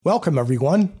Welcome,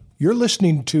 everyone. You're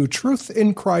listening to Truth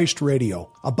in Christ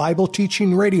Radio, a Bible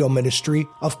teaching radio ministry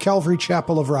of Calvary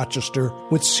Chapel of Rochester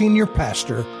with Senior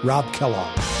Pastor Rob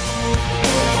Kellogg.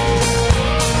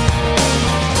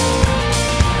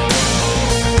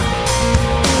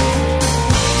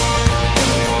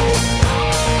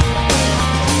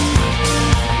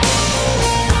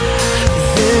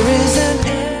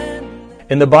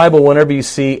 In the Bible, whenever you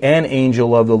see an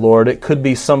angel of the Lord, it could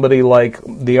be somebody like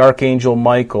the Archangel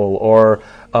Michael or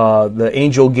the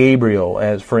Angel Gabriel,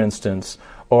 as for instance.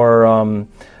 But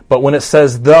when it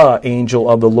says the angel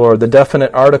of the Lord, the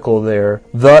definite article there,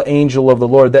 the angel of the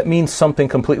Lord, that means something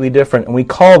completely different. And we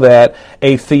call that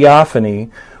a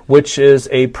theophany, which is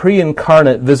a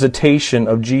pre-incarnate visitation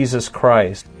of Jesus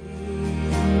Christ.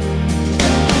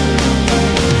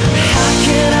 How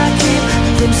can I keep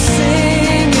from singing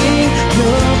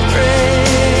your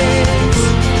praise?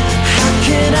 How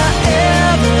can I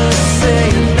ever say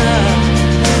enough?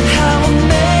 How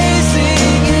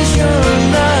amazing is your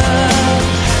love?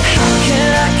 How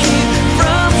can I keep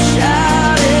from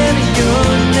shouting your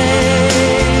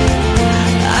name?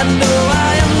 I know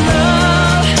I am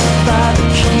loved by the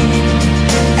King,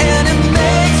 and it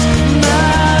makes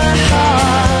my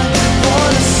heart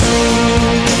wanna sing.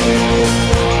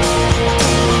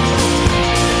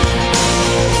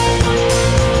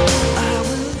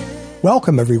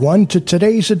 Welcome, everyone, to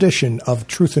today's edition of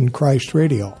Truth in Christ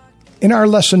Radio. In our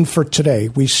lesson for today,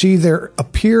 we see there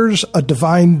appears a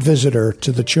divine visitor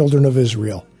to the children of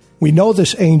Israel. We know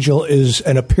this angel is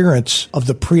an appearance of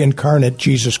the pre-incarnate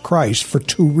Jesus Christ for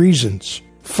two reasons.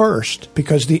 First,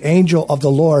 because the angel of the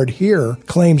Lord here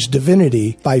claims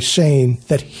divinity by saying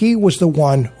that he was the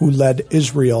one who led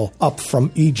Israel up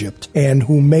from Egypt and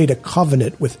who made a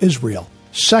covenant with Israel.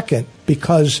 Second,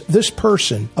 because this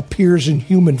person appears in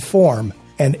human form,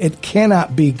 and it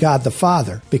cannot be God the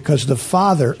Father, because the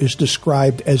Father is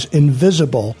described as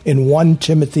invisible in 1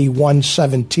 Timothy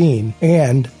 1:17,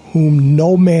 and whom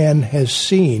no man has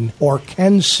seen or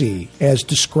can see, as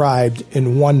described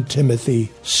in 1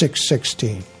 Timothy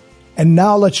 6:16. And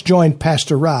now let's join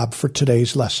Pastor Rob for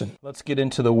today's lesson. Let's get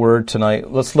into the Word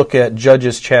tonight. Let's look at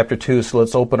Judges chapter 2. So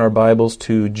let's open our Bibles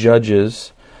to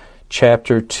Judges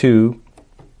chapter 2.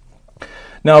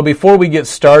 Now, before we get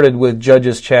started with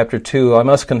Judges chapter 2, I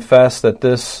must confess that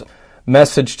this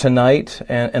message tonight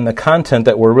and the content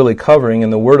that we're really covering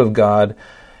in the Word of God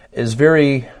is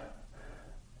it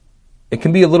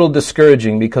can be a little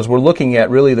discouraging because we're looking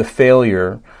at really the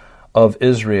failure of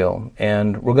Israel.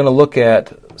 And we're going to look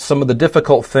at some of the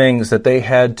difficult things that they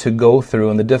had to go through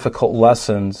and the difficult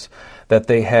lessons that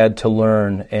they had to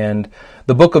learn. And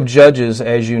the book of Judges,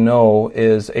 as you know,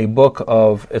 is a book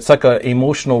it's like an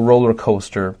emotional roller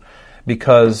coaster,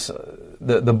 because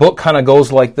the book kind of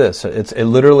goes like this. It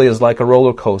literally is like a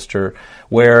roller coaster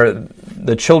where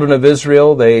the children of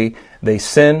Israel, they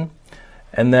sin,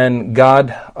 and then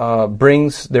God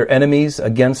brings their enemies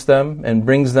against them and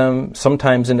brings them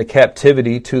sometimes into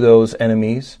captivity to those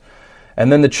enemies.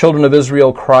 And then the children of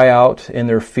Israel cry out in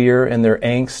their fear and their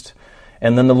angst.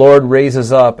 And then the Lord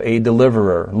raises up a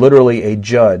deliverer, literally a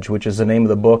judge, which is the name of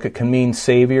the book. It can mean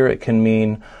savior. It can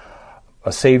mean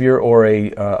a savior or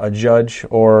a judge,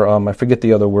 or I forget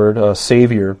the other word, a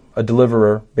savior, a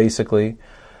deliverer, basically.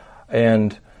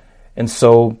 And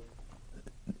so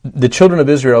the children of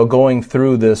Israel going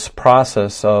through this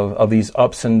process of these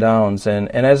ups and downs.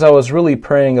 And as I was really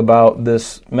praying about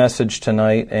this message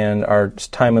tonight and our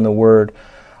time in the Word,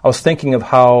 I was thinking of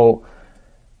how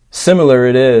similar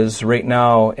it is right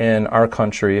now in our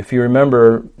country. If you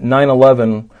remember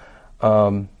 9/11,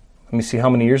 let me see how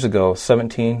many years ago,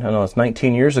 17? I know it's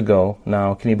 19 years ago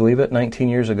now. Can you believe it? 19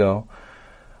 years ago.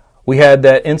 We had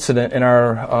that incident in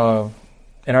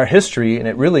our history, and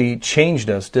it really changed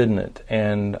us, didn't it?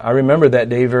 And I remember that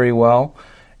day very well,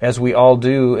 as we all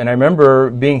do. And I remember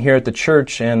being here at the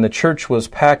church, and the church was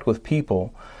packed with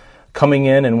people coming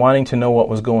in and wanting to know what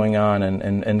was going on,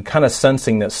 and kind of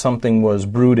sensing that something was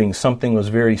brooding, something was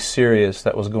very serious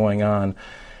that was going on.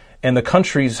 And the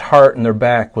country's heart and their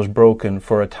back was broken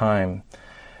for a time.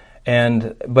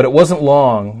 But it wasn't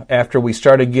long after we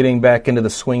started getting back into the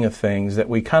swing of things that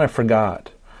we kind of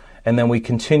forgot. And then we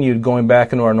continued going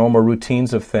back into our normal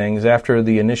routines of things. After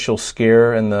the initial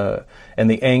scare and the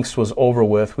angst was over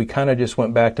with, we kind of just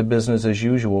went back to business as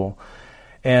usual.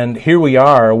 And here we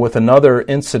are with another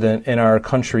incident in our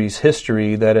country's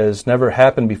history that has never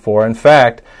happened before. In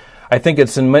fact, I think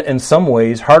it's in some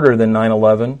ways harder than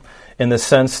 9/11 in the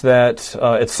sense that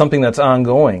it's something that's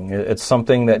ongoing. It's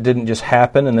something that didn't just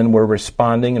happen and then we're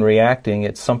responding and reacting.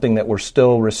 It's something that we're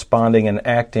still responding and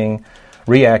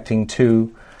reacting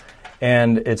to.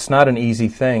 And it's not an easy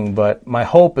thing, but my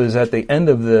hope is at the end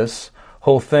of this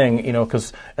whole thing,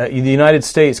 because the United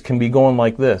States can be going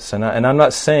like this. And I'm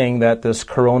not saying that this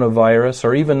coronavirus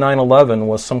or even 9/11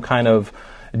 was some kind of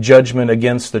judgment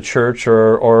against the church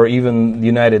or even the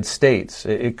United States.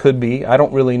 It could be. I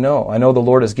don't really know. I know the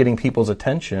Lord is getting people's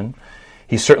attention.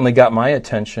 He's certainly got my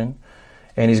attention,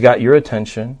 and He's got your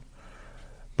attention.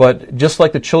 But just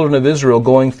like the children of Israel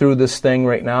going through this thing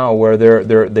right now, where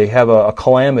they have a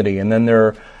calamity, and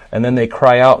then they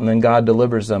cry out, and then God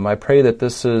delivers them. I pray that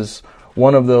this is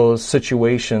one of those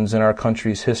situations in our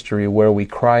country's history where we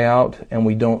cry out and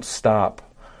we don't stop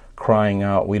crying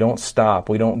out. We don't stop.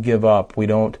 We don't give up. We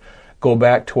don't go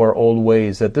back to our old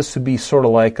ways. That this would be sort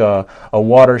of like a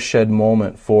watershed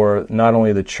moment for not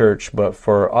only the church but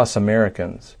for us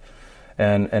Americans.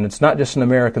 And it's not just an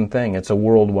American thing, it's a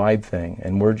worldwide thing,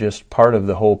 and we're just part of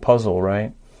the whole puzzle,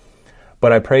 right?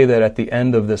 But I pray that at the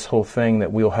end of this whole thing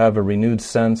that we'll have a renewed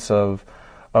sense of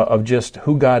just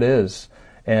who God is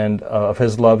and of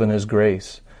His love and His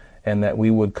grace, and that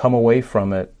we would come away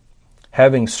from it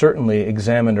having certainly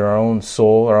examined our own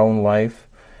soul, our own life,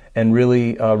 and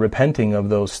really repenting of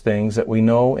those things that we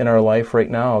know in our life right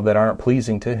now that aren't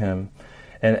pleasing to Him.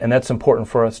 And that's important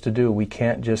for us to do. We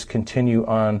can't just continue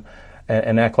on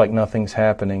and act like nothing's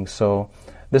happening. So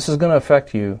this is going to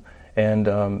affect you, and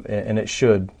it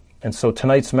should. And so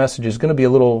tonight's message is going to be a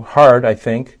little hard, I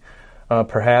think,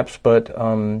 perhaps, but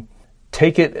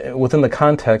take it within the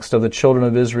context of the children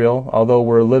of Israel, although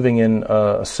we're living in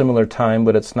a similar time,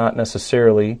 but it's not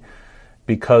necessarily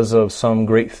because of some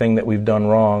great thing that we've done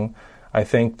wrong. I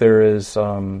think there is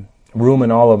room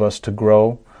in all of us to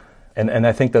grow, and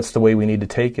I think that's the way we need to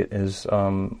take it, is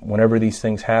whenever these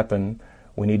things happen,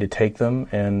 we need to take them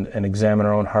and examine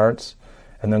our own hearts,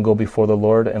 and then go before the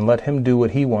Lord and let Him do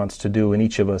what He wants to do in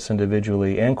each of us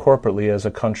individually and corporately as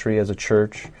a country, as a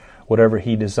church, whatever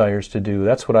He desires to do.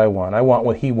 That's what I want. I want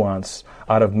what He wants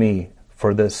out of me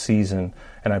for this season,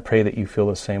 and I pray that you feel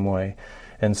the same way.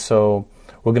 And so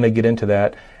we're going to get into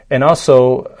that. And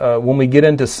also, when we get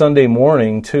into Sunday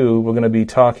morning, too, we're going to be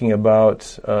talking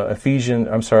about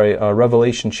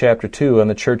Revelation chapter 2 and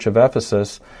the church of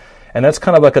Ephesus. And that's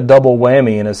kind of like a double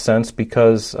whammy in a sense,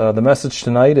 because the message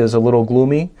tonight is a little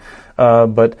gloomy,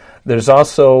 but there's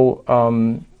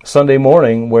also Sunday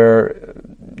morning where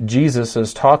Jesus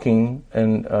is talking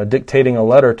and dictating a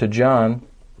letter to John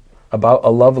about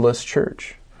a loveless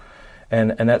church.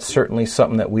 And that's certainly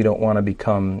something that we don't want to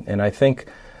become. And I think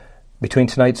between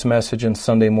tonight's message and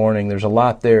Sunday morning, there's a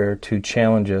lot there to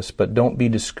challenge us, but don't be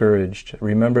discouraged.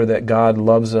 Remember that God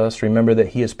loves us. Remember that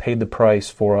He has paid the price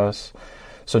for us.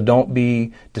 So don't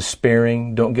be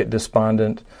despairing. Don't get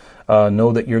despondent.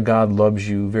 Know that your God loves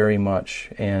you very much,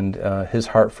 and His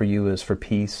heart for you is for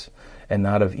peace and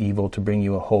not of evil, to bring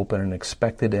you a hope and an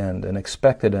expected end.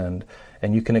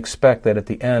 And you can expect that at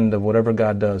the end of whatever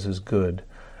God does is good,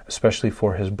 especially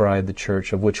for His bride, the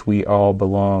church, of which we all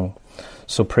belong.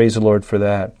 So praise the Lord for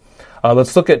that.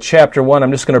 Let's look at chapter 1.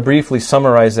 I'm just going to briefly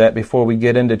summarize that before we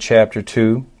get into chapter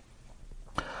 2.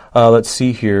 Let's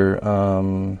see here.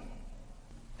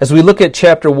 As we look at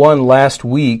chapter 1 last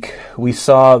week, we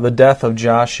saw the death of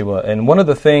Joshua. And one of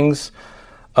the things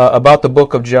about the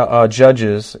book of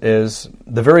Judges is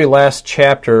the very last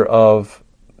chapter of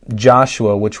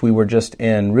Joshua, which we were just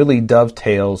in, really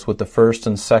dovetails with the first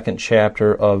and second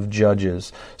chapter of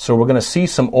Judges. So we're going to see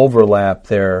some overlap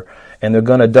there, and they're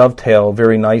going to dovetail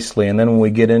very nicely. And then when we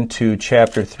get into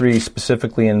chapter 3,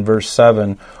 specifically in verse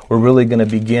 7, we're really going to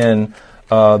begin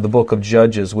the book of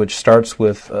Judges, which starts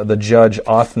with the judge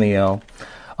Othniel.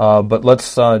 But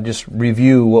let's just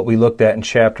review what we looked at in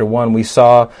chapter 1. We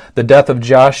saw the death of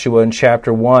Joshua in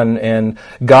chapter 1, and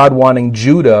God wanting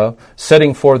Judah,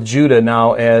 setting forth Judah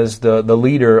now as the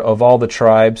leader of all the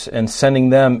tribes, and sending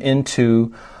them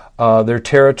into their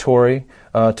territory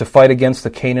to fight against the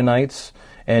Canaanites.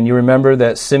 And you remember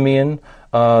that Simeon,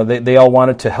 they all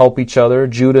wanted to help each other,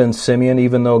 Judah and Simeon,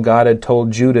 even though God had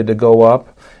told Judah to go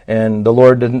up. And the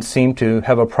Lord didn't seem to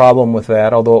have a problem with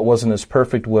that, although it wasn't His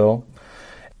perfect will.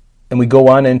 And we go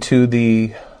on into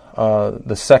the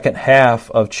second half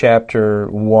of chapter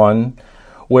 1,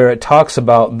 where it talks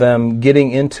about them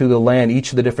getting into the land,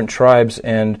 each of the different tribes,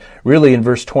 and really in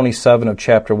verse 27 of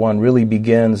chapter 1 really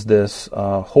begins this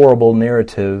horrible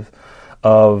narrative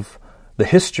of the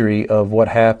history of what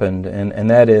happened. And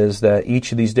that is that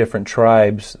each of these different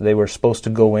tribes, they were supposed to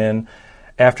go in.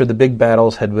 After the big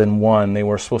battles had been won, they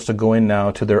were supposed to go in now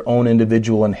to their own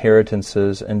individual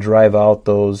inheritances and drive out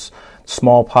those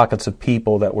small pockets of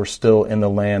people that were still in the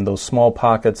land, those small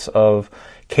pockets of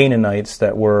Canaanites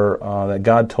that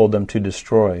God told them to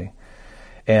destroy.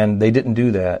 And they didn't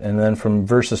do that. And then from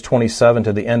verses 27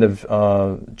 to the end of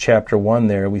chapter 1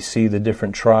 there, we see the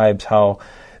different tribes, how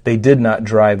they did not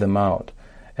drive them out.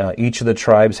 Each of the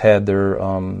tribes had their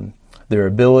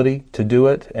ability to do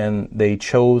it, and they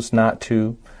chose not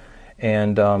to.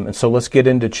 And so let's get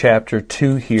into chapter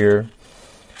 2 here.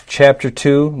 Chapter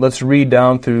 2, let's read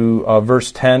down through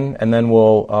verse 10, and then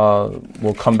we'll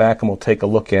come back and we'll take a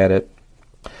look at it.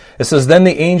 It says, Then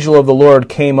the angel of the Lord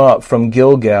came up from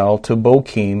Gilgal to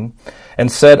Bochim,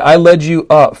 and said, I led you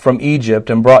up from Egypt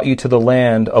and brought you to the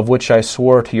land of which I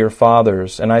swore to your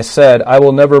fathers. And I said, I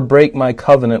will never break my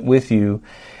covenant with you,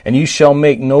 and you shall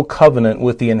make no covenant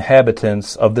with the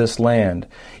inhabitants of this land.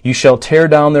 You shall tear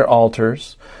down their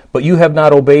altars, but you have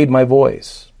not obeyed my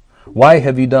voice. Why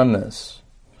have you done this?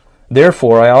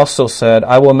 Therefore I also said,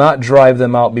 I will not drive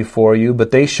them out before you,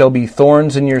 but they shall be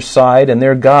thorns in your side, and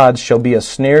their gods shall be a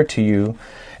snare to you.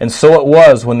 And so it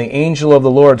was, when the angel of the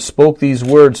Lord spoke these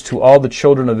words to all the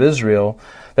children of Israel,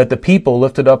 that the people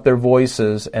lifted up their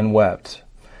voices and wept.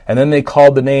 And then they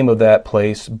called the name of that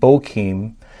place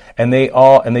Bochim, and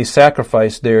they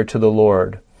sacrificed there to the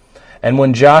Lord. And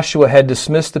when Joshua had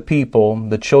dismissed the people,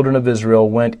 the children of Israel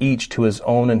went each to his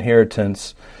own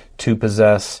inheritance to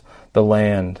possess the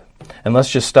land. And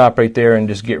let's just stop right there and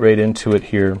just get right into it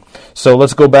here. So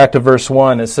let's go back to verse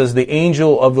 1. It says, The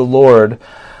angel of the Lord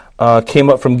came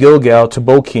up from Gilgal to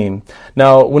Bochim.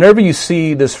 Now, whenever you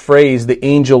see this phrase, the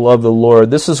angel of the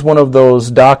Lord, this is one of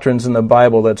those doctrines in the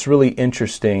Bible that's really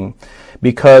interesting,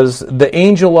 because the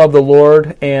angel of the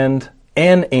Lord and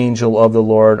an angel of the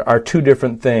Lord are two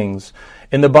different things.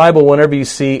 In the Bible, whenever you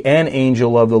see an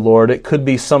angel of the Lord, it could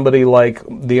be somebody like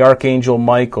the archangel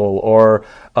Michael or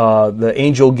the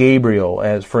angel Gabriel,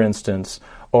 as for instance.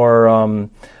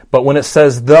 But when it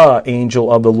says the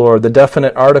angel of the Lord, the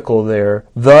definite article there,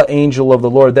 the angel of the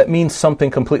Lord, that means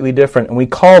something completely different. And we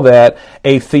call that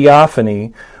a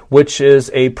theophany, which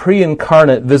is a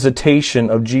pre-incarnate visitation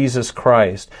of Jesus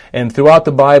Christ. And throughout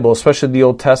the Bible, especially the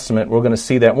Old Testament, we're going to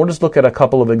see that. And we'll just look at a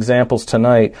couple of examples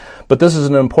tonight. But this is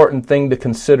an important thing to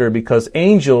consider, because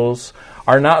angels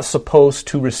are not supposed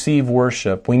to receive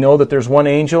worship. We know that there's one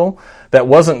angel that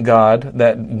wasn't God,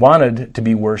 that wanted to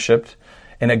be worshipped,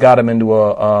 and it got him into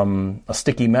a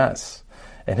sticky mess.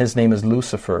 And his name is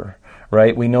Lucifer,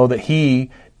 right? We know that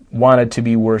he wanted to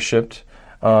be worshipped.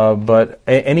 But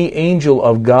any angel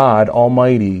of God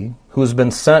Almighty who's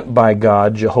been sent by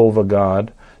God, Jehovah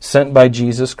God, sent by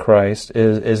Jesus Christ,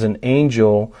 is an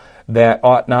angel that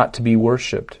ought not to be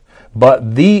worshipped.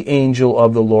 But the angel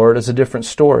of the Lord is a different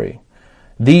story.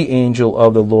 The angel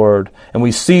of the Lord. And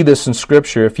we see this in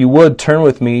Scripture. If you would, turn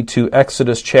with me to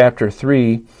Exodus chapter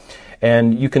 3.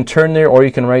 And you can turn there, or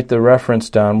you can write the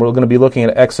reference down. We're going to be looking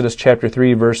at Exodus chapter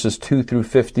 3, verses 2 through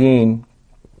 15.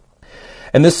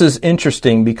 And this is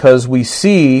interesting because we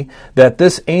see that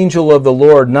this angel of the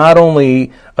Lord not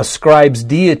only ascribes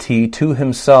deity to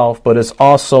himself, but is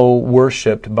also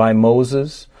worshipped by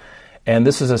Moses. And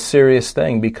this is a serious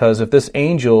thing, because if this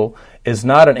angel is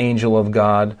not an angel of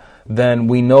God, then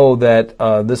we know that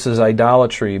this is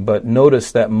idolatry. But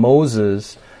notice that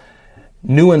Moses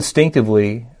knew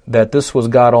instinctively that this was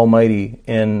God Almighty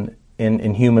in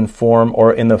human form,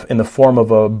 or in the form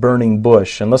of a burning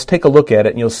bush. And let's take a look at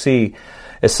it, and you'll see.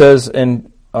 It says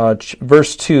in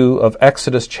verse 2 of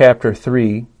Exodus chapter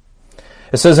 3,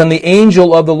 it says, And the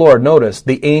angel of the Lord, notice,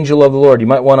 the angel of the Lord, you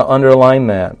might want to underline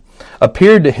that,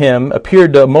 appeared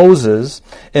to Moses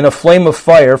in a flame of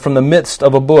fire from the midst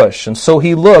of a bush. And so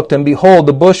he looked, and behold,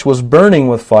 the bush was burning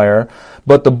with fire,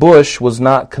 but the bush was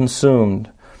not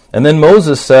consumed. And then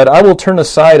Moses said, I will turn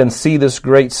aside and see this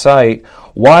great sight,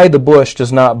 why the bush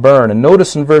does not burn. And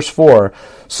notice in verse 4,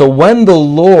 So when the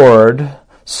Lord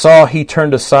saw he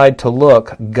turned aside to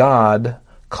look, God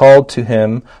called to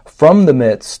him from the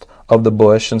midst of the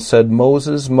bush and said,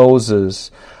 Moses,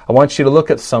 Moses. I want you to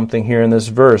look at something here in this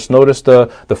verse. Notice the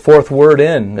fourth word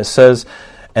in. It says,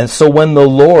 and so when the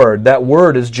Lord, that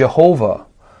word is Jehovah.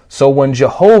 So when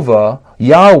Jehovah,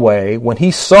 Yahweh, when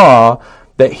he saw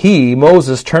that he,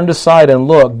 Moses, turned aside and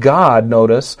looked, God,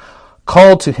 notice,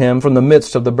 called to him from the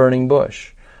midst of the burning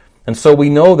bush. And so we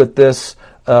know that this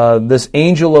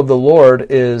angel of the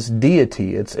Lord is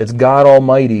deity. It's God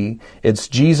Almighty. It's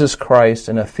Jesus Christ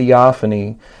in a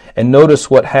theophany. And notice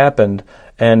what happened.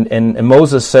 And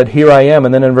Moses said, Here I am.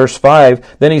 And then in verse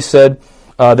 5, then he said,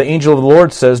 the angel of the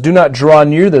Lord says, Do not draw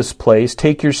near this place.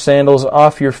 Take your sandals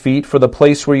off your feet, for the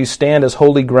place where you stand is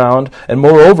holy ground. And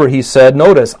moreover, he said,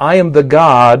 notice, I am the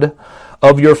God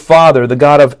of your father, the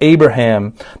God of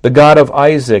Abraham, the God of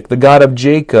Isaac, the God of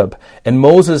Jacob. And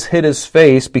Moses hid his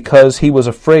face because he was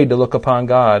afraid to look upon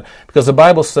God. Because the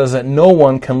Bible says that no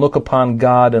one can look upon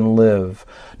God and live.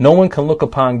 No one can look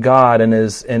upon God and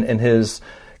his,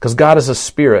 because God is a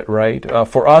spirit, right?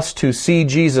 For us to see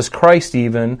Jesus Christ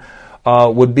even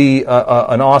would be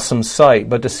an awesome sight.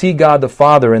 But to see God the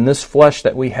Father in this flesh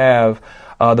that we have,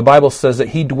 the Bible says that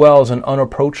He dwells in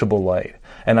unapproachable light.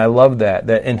 And I love that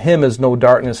in Him is no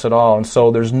darkness at all. And so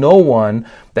there's no one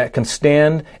that can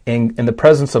stand in the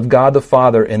presence of God the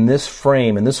Father in this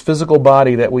frame, in this physical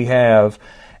body that we have,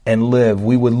 and live.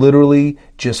 We would literally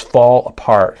just fall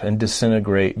apart and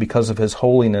disintegrate because of His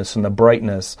holiness and the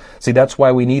brightness. See, that's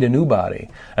why we need a new body.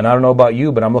 And I don't know about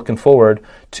you, but I'm looking forward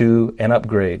to an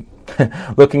upgrade.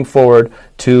 Looking forward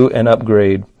to an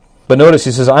upgrade. But notice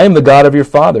he says, I am the God of your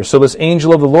father. So this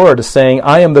angel of the Lord is saying,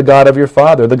 I am the God of your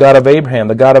father, the God of Abraham,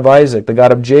 the God of Isaac, the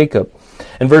God of Jacob.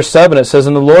 In verse 7 it says,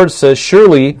 and the Lord says,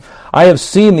 surely I have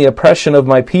seen the oppression of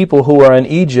my people who are in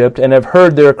Egypt, and have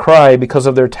heard their cry because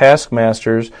of their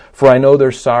taskmasters, for I know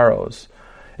their sorrows.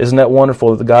 Isn't that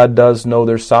wonderful that God does know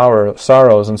their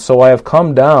sorrows? And so I have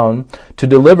come down to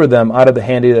deliver them out of the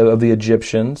hand of the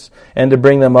Egyptians, and to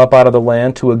bring them up out of the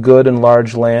land to a good and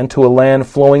large land, to a land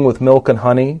flowing with milk and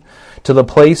honey, to the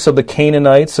place of the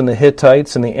Canaanites and the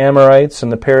Hittites and the Amorites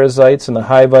and the Perizzites and the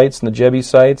Hivites and the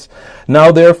Jebusites.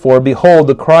 Now therefore, behold,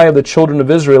 the cry of the children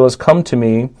of Israel has come to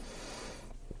me,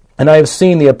 and I have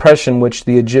seen the oppression which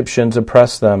the Egyptians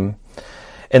oppress them.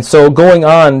 And so going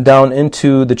on down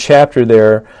into the chapter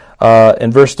there,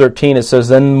 in verse 13 it says,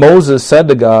 then Moses said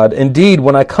to God, indeed,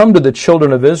 when I come to the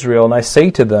children of Israel and I say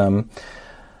to them,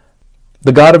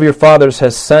 the God of your fathers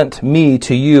has sent me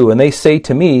to you, and they say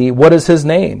to me, what is his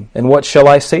name? And what shall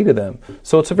I say to them?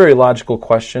 So it's a very logical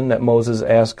question that Moses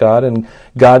asked God, and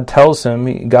God tells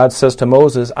him, God says to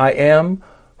Moses, I am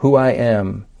who I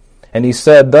am. And he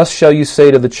said, thus shall you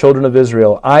say to the children of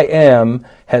Israel, I am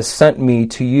has sent me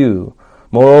to you.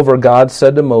 Moreover, God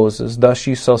said to Moses, thus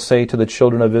you shall say to the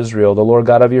children of Israel, the Lord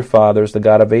God of your fathers, the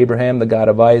God of Abraham, the God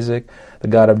of Isaac, the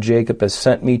God of Jacob has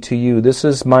sent me to you. This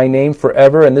is my name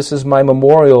forever, and this is my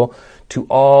memorial to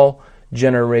all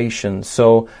generations.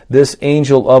 So this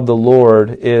angel of the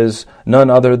Lord is none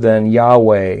other than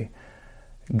Yahweh,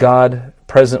 God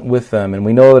present with them. And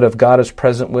we know that if God is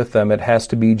present with them, it has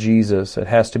to be Jesus. It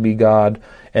has to be God,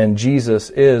 and Jesus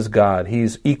is God.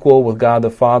 He's equal with God the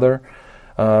Father.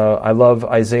 I love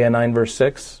Isaiah 9 verse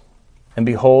 6. And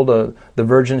behold, the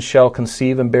virgin shall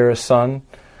conceive and bear a son.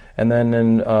 And then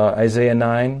in Isaiah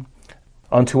 9,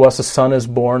 unto us a son is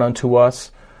born, unto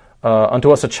us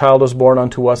a child is born,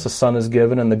 unto us a son is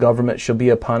given, and the government shall be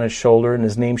upon his shoulder, and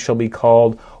his name shall be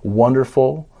called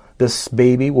Wonderful. This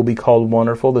baby will be called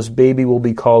Wonderful. This baby will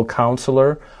be called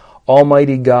Counselor,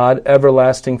 Almighty God,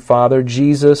 Everlasting Father.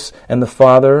 Jesus and the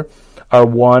Father are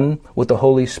one with the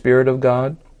Holy Spirit of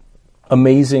God.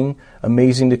 Amazing,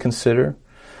 amazing to consider.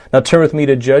 Now turn with me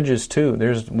to Judges 2.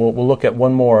 We'll look at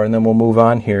one more and then we'll move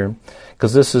on here,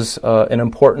 because this is an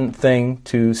important thing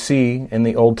to see in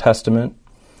the Old Testament.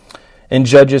 In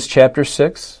Judges chapter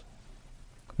 6,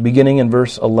 beginning in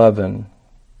verse 11.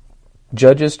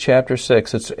 Judges chapter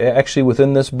 6. It's actually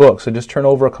within this book, so just turn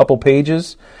over a couple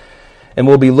pages and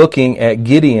we'll be looking at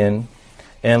Gideon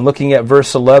and looking at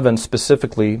verse 11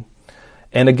 specifically.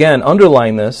 And again,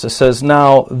 underline this. It says,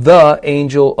 now the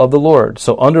angel of the Lord.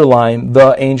 So underline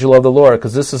the angel of the Lord,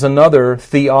 because this is another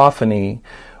theophany,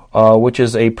 which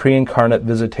is a pre-incarnate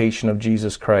visitation of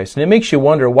Jesus Christ. And it makes you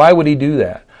wonder, why would he do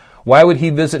that? Why would he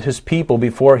visit his people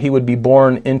before he would be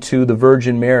born into the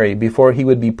Virgin Mary, before he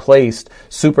would be placed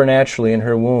supernaturally in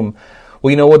her womb?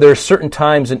 Well, you know, there are certain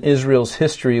times in Israel's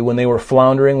history when they were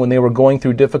floundering, when they were going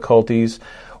through difficulties,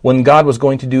 when God was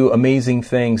going to do amazing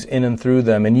things in and through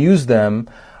them and use them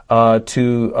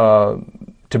to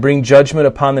bring judgment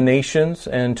upon the nations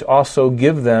and to also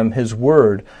give them His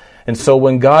Word. And so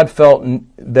when God felt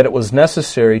that it was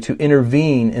necessary to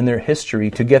intervene in their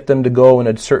history to get them to go in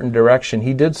a certain direction,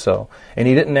 He did so. And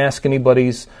He didn't ask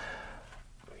anybody's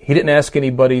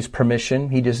permission.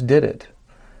 He just did it.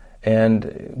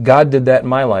 And God did that in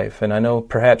my life, and I know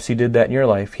perhaps He did that in your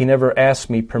life. He never asked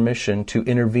me permission to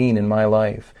intervene in my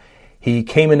life. He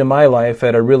came into my life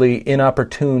at a really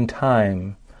inopportune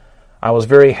time. I was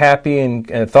very happy and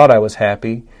thought I was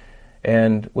happy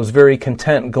and was very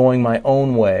content going my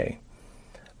own way.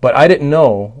 But I didn't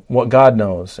know what God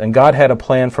knows, and God had a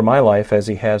plan for my life as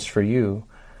He has for you.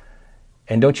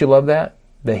 And don't you love that?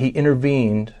 That He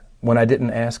intervened when I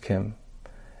didn't ask Him.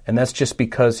 And that's just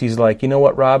because he's like, you know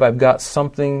what, Rob, I've got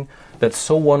something that's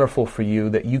so wonderful for you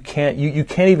that you can't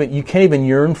even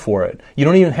yearn for it. You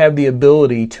don't even have the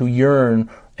ability to yearn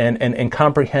and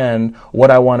comprehend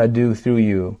what I want to do through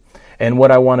you and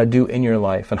what I want to do in your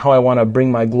life and how I want to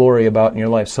bring my glory about in your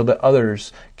life so that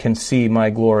others can see my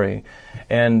glory.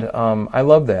 And I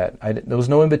love that. There was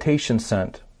no invitation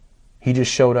sent. He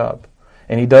just showed up.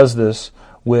 And he does this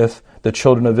with the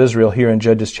children of Israel here in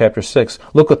Judges chapter 6.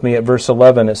 Look with me at verse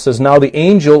 11. It says, Now the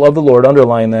angel of the Lord,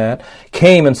 underline that,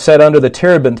 came and sat under the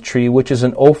terebinth tree, which is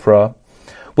in Ophrah,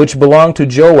 which belonged to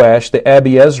Joash the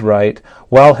Abiezrite,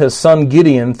 while his son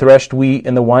Gideon threshed wheat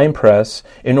in the winepress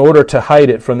in order to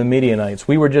hide it from the Midianites.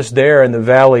 We were just there in the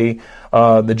valley,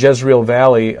 the Jezreel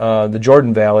Valley, the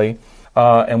Jordan Valley,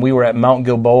 and we were at Mount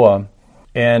Gilboa.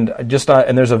 And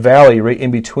and there's a valley right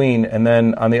in between, and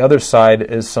then on the other side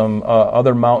is some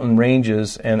other mountain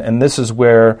ranges, and this is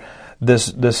where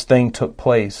this thing took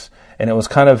place. And it was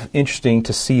kind of interesting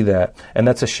to see that. And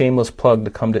that's a shameless plug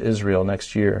to come to Israel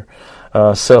next year.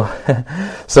 So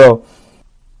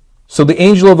the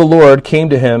angel of the Lord came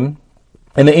to him,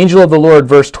 and the angel of the Lord,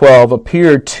 verse 12,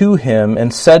 appeared to him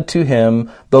and said to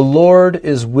him, The Lord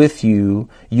is with you,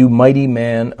 you mighty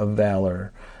man of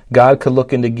valor. God could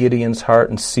look into Gideon's heart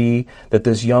and see that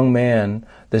this young man,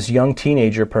 this young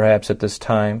teenager perhaps at this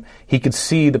time, he could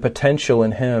see the potential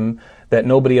in him that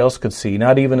nobody else could see,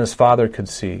 not even his father could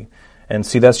see. And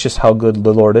see, that's just how good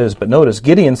the Lord is. But notice,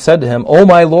 Gideon said to him, O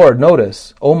my Lord,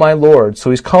 notice, O my Lord. So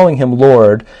he's calling him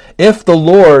Lord. If the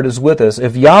Lord is with us,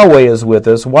 if Yahweh is with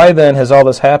us, why then has all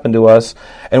this happened to us?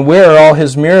 And where are all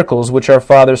his miracles which our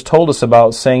fathers told us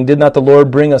about, saying, Did not the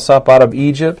Lord bring us up out of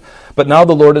Egypt? But now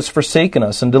the Lord has forsaken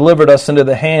us and delivered us into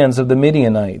the hands of the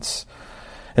Midianites.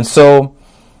 And so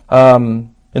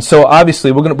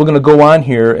obviously we're going to go on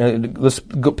here, and let's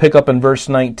pick up in verse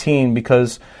 19,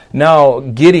 because now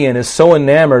Gideon is so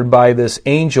enamored by this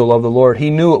angel of the Lord. He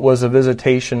knew it was a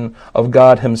visitation of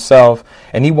God himself,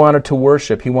 and he wanted to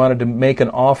worship. He wanted to make an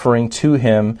offering to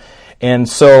him. And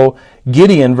so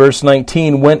Gideon, verse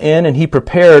 19, went in and he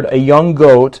prepared a young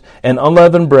goat and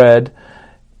unleavened bread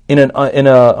from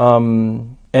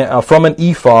an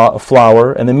ephah of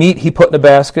flour, and the meat he put in a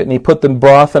basket, and he put the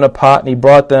broth in a pot, and he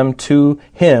brought them to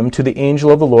him, to the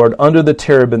angel of the Lord, under the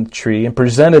terebinth tree, and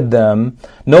presented them.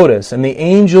 Notice, and the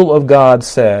angel of God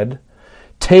said,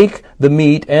 Take the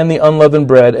meat and the unleavened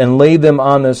bread, and lay them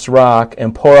on this rock,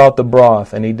 and pour out the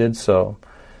broth. And he did so.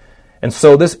 And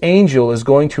so this angel is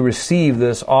going to receive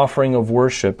this offering of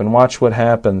worship, and watch what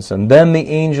happens. And then the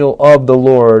angel of the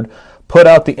Lord put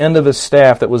out the end of his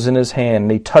staff that was in his hand,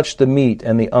 and he touched the meat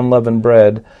and the unleavened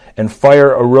bread, and fire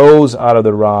arose out of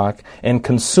the rock, and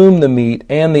consumed the meat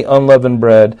and the unleavened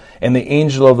bread, and the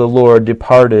angel of the Lord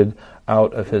departed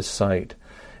out of his sight.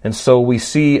 And so we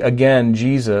see again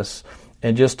Jesus,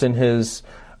 and just in his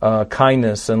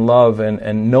kindness and love,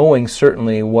 and knowing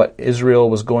certainly what Israel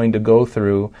was going to go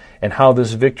through, and how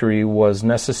this victory was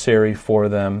necessary for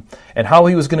them, and how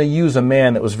he was going to use a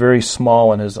man that was very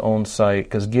small in his own sight,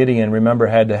 because Gideon, remember,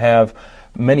 had to have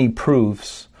many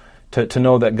proofs to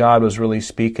know that God was really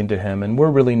speaking to him, and we're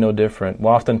really no different.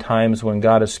 Oftentimes when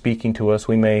God is speaking to us,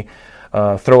 we may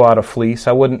throw out a fleece.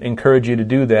 I wouldn't encourage you to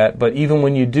do that, but even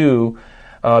when you do,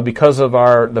 because of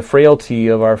the frailty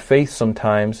of our faith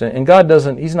sometimes, and God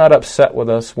he's not upset with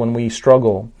us when we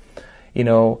struggle,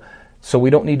 so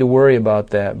we don't need to worry about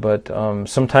that. But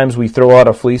sometimes we throw out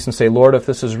a fleece and say, Lord, if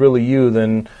this is really you,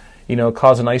 then,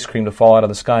 cause an ice cream to fall out of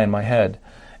the sky in my head.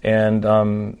 And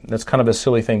that's kind of a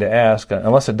silly thing to ask.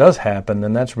 Unless it does happen,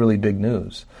 then that's really big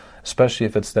news, especially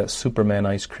if it's that Superman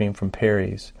ice cream from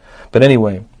Perry's. But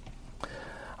anyway,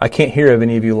 I can't hear of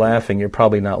any of you laughing. You're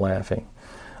probably not laughing.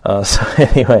 So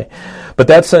anyway, but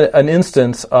that's an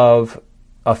instance of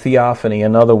a theophany,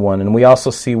 another one. And we also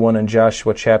see one in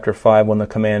Joshua chapter 5 when the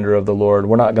commander of the Lord,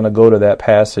 we're not going to go to that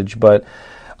passage, but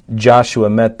Joshua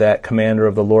met that commander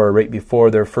of the Lord right before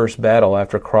their first battle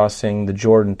after crossing the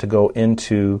Jordan to go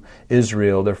into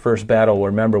Israel. Their first battle,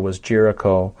 remember, was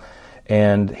Jericho.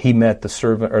 And he met the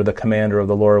servant or the commander of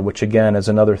the Lord, which again is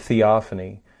another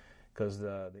theophany, because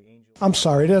the angel... I'm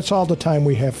sorry, that's all the time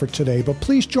we have for today, but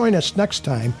please join us next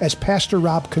time as Pastor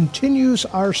Rob continues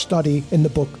our study in the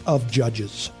book of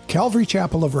Judges. Calvary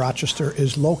Chapel of Rochester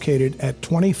is located at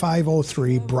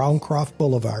 2503 Browncroft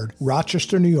Boulevard,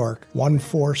 Rochester, New York,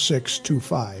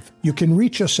 14625. You can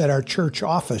reach us at our church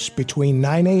office between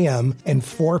 9 a.m. and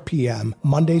 4 p.m.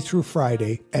 Monday through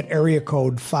Friday at area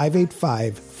code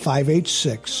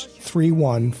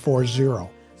 585-586-3140.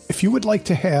 If you would like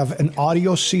to have an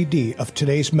audio CD of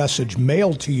today's message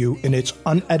mailed to you in its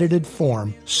unedited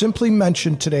form, simply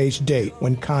mention today's date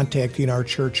when contacting our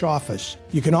church office.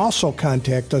 You can also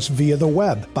contact us via the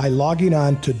web by logging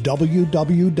on to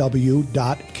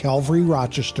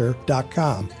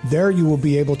www.calvaryrochester.com. There you will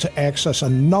be able to access a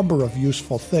number of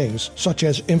useful things, such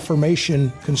as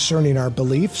information concerning our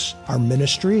beliefs, our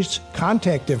ministries,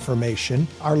 contact information,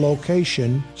 our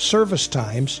location, service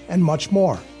times, and much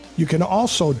more. You can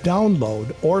also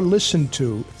download or listen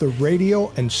to the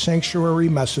radio and sanctuary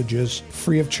messages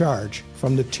free of charge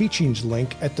from the teachings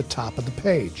link at the top of the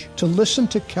page. To listen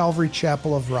to Calvary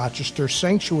Chapel of Rochester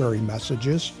sanctuary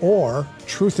messages or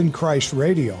Truth in Christ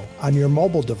Radio on your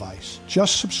mobile device,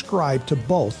 just subscribe to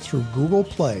both through Google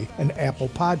Play and Apple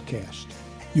Podcast.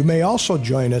 You may also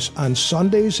join us on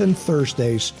Sundays and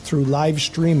Thursdays through live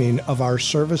streaming of our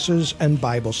services and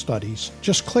Bible studies.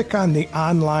 Just click on the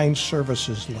online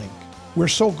services link. We're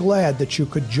so glad that you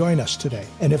could join us today.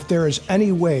 And if there is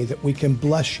any way that we can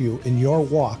bless you in your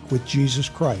walk with Jesus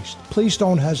Christ, please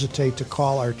don't hesitate to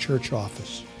call our church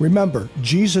office. Remember,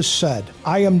 Jesus said,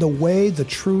 "I am the way, the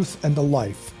truth, and the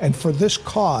life, and for this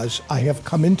cause I have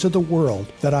come into the world,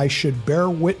 that I should bear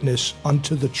witness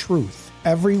unto the truth.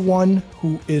 Everyone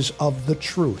who is of the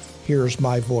truth hears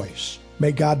my voice."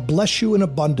 May God bless you in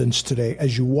abundance today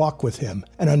as you walk with Him.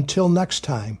 And until next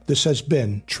time, this has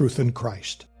been Truth in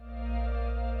Christ.